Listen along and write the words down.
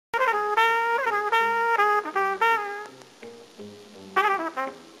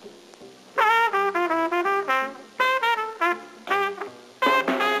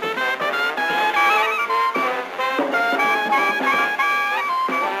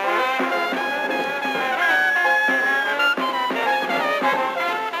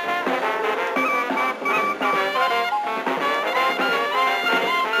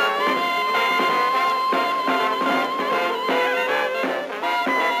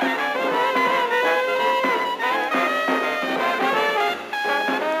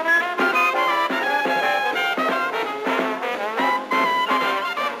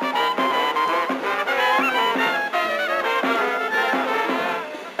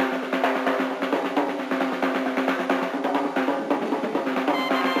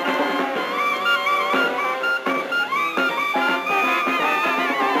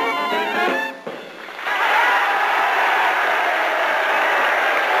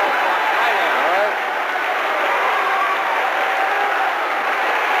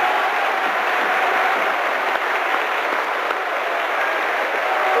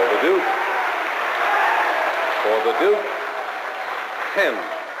10.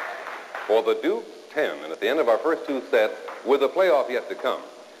 For the Dukes, 10. And at the end of our first two sets, with the playoff yet to come,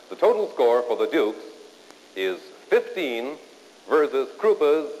 the total score for the Dukes is 15 versus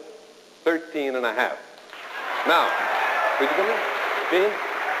Krupa's 13 and a half. Now, could you come in? Gene?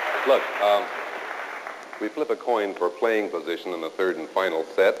 Look, we flip a coin for playing position in the third and final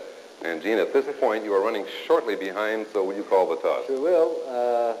set. And, Gene, at this point, you are running shortly behind, so will you call the toss? Sure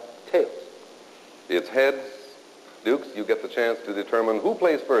will. Tails. It's heads. Dukes, you get the chance to determine who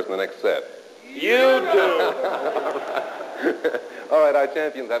plays first in the next set. You do. All right, our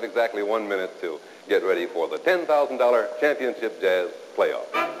champions have exactly 1 minute to get ready for the $10,000 Championship Jazz Playoff.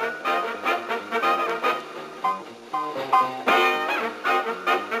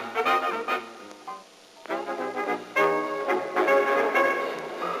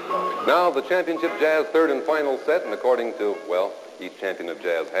 Now, the Championship Jazz third and final set, and according to, well, each champion of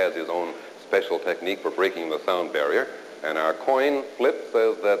jazz has his own special technique for breaking the sound barrier, and our coin flip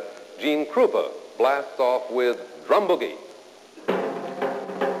says that Gene Krupa blasts off with Drum Boogie.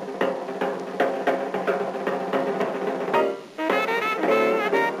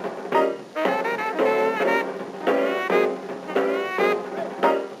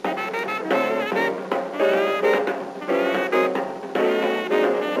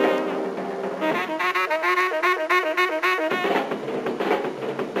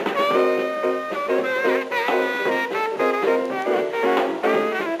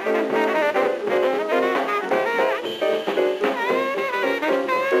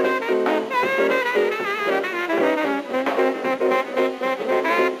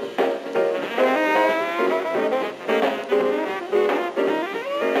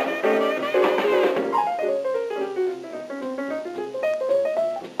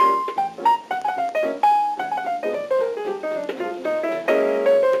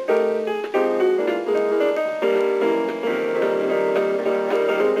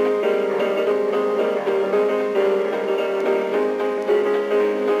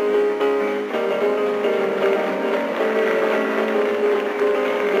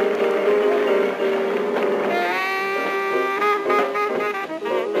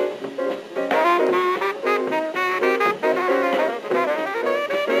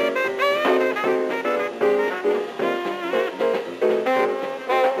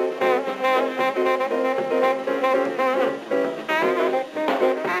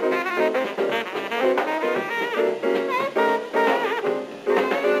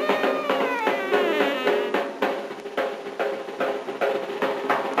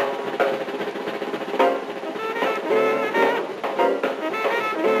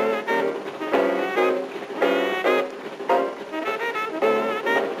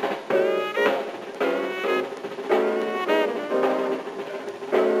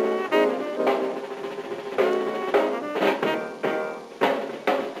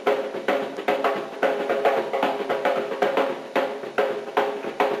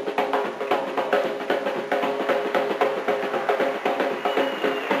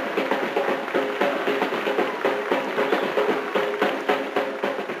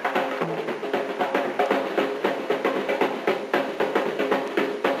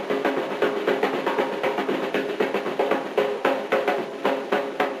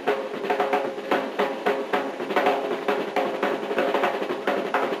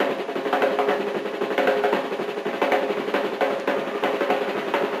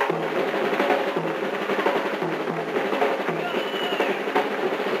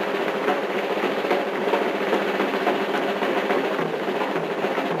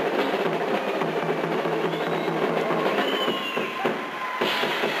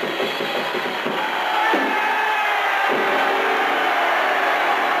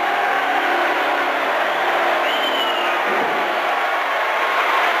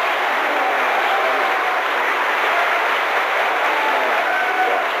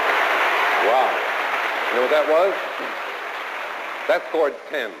 That was? That scored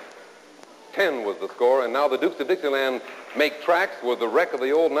 10. 10 was the score, and now the Dukes of Dixieland make tracks with the wreck of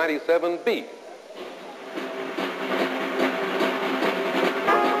the old 97 Beat.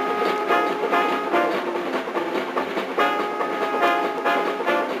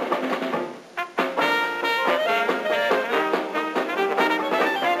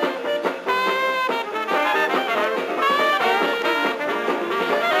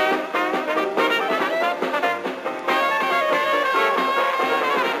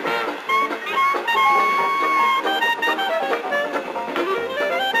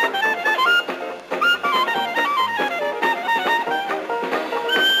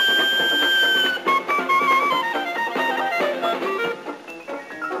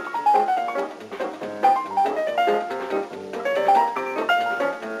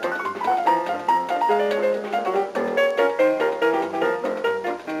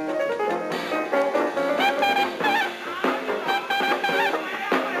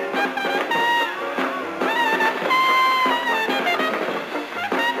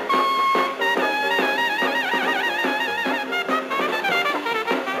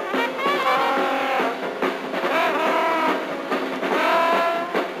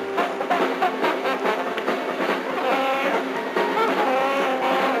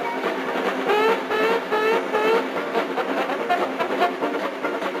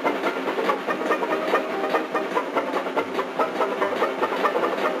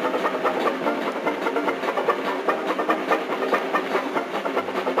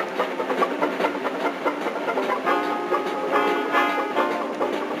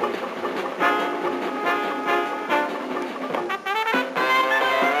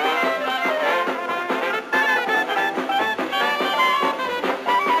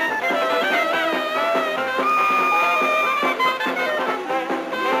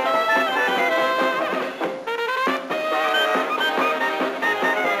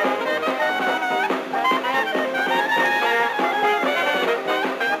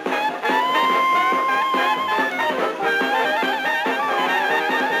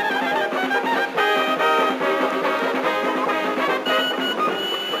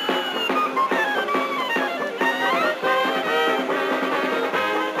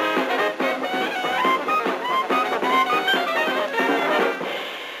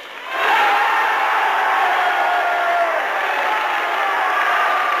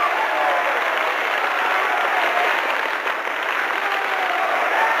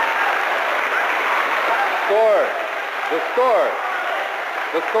 The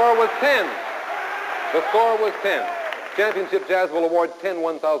score was 10. The score was 10. Championship Jazz will award 10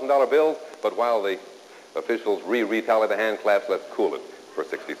 $1,000 bills, but while the officials retally the hand claps, let's cool it for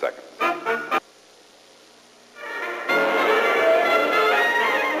 60 seconds.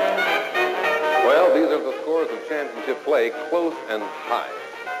 Well, these are the scores of championship play, close and high.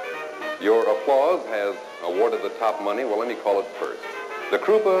 Your applause has awarded the top money. Well, let me call it first. The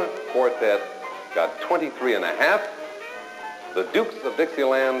Krupa Quartet got 23 and a half. The Dukes of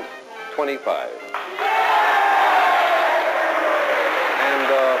Dixieland, 25. And,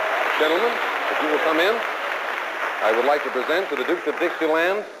 gentlemen, if you will come in, I would like to present to the Dukes of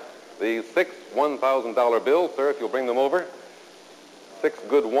Dixieland the 6 $1,000 bills. Sir, if you'll bring them over. 6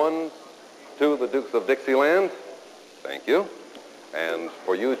 good ones to the Dukes of Dixieland. Thank you. And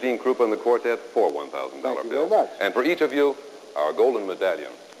for you, Gene Krupa and the quartet, 4 $1,000 bills. Thank you very much. And for each of you, our golden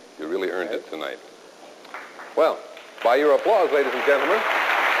medallion. You really earned it tonight. Well, by your applause, ladies and gentlemen,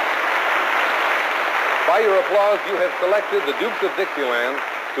 by your applause, you have selected the Dukes of Dixieland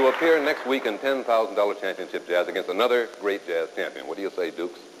to appear next week in $10,000 championship jazz against another great jazz champion. What do you say,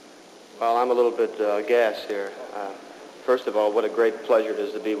 Dukes? Well, I'm a little bit gassed here. First of all, what a great pleasure it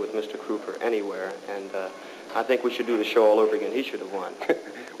is to be with Mr. Krupa anywhere, and I think we should do the show all over again. He should have won.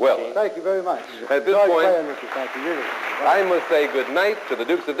 Well, thank you very much. At this point, Thank you, really. I must say good night to the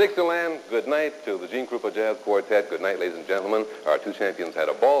Dukes of Dixieland, good night to the Gene Krupa Jazz Quartet, good night, ladies and gentlemen. Our two champions had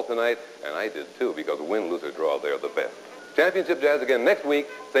a ball tonight, and I did too, because win, lose, or draw, they're the best. Championship Jazz again next week,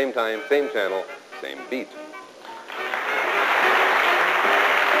 same time, same channel, same beat.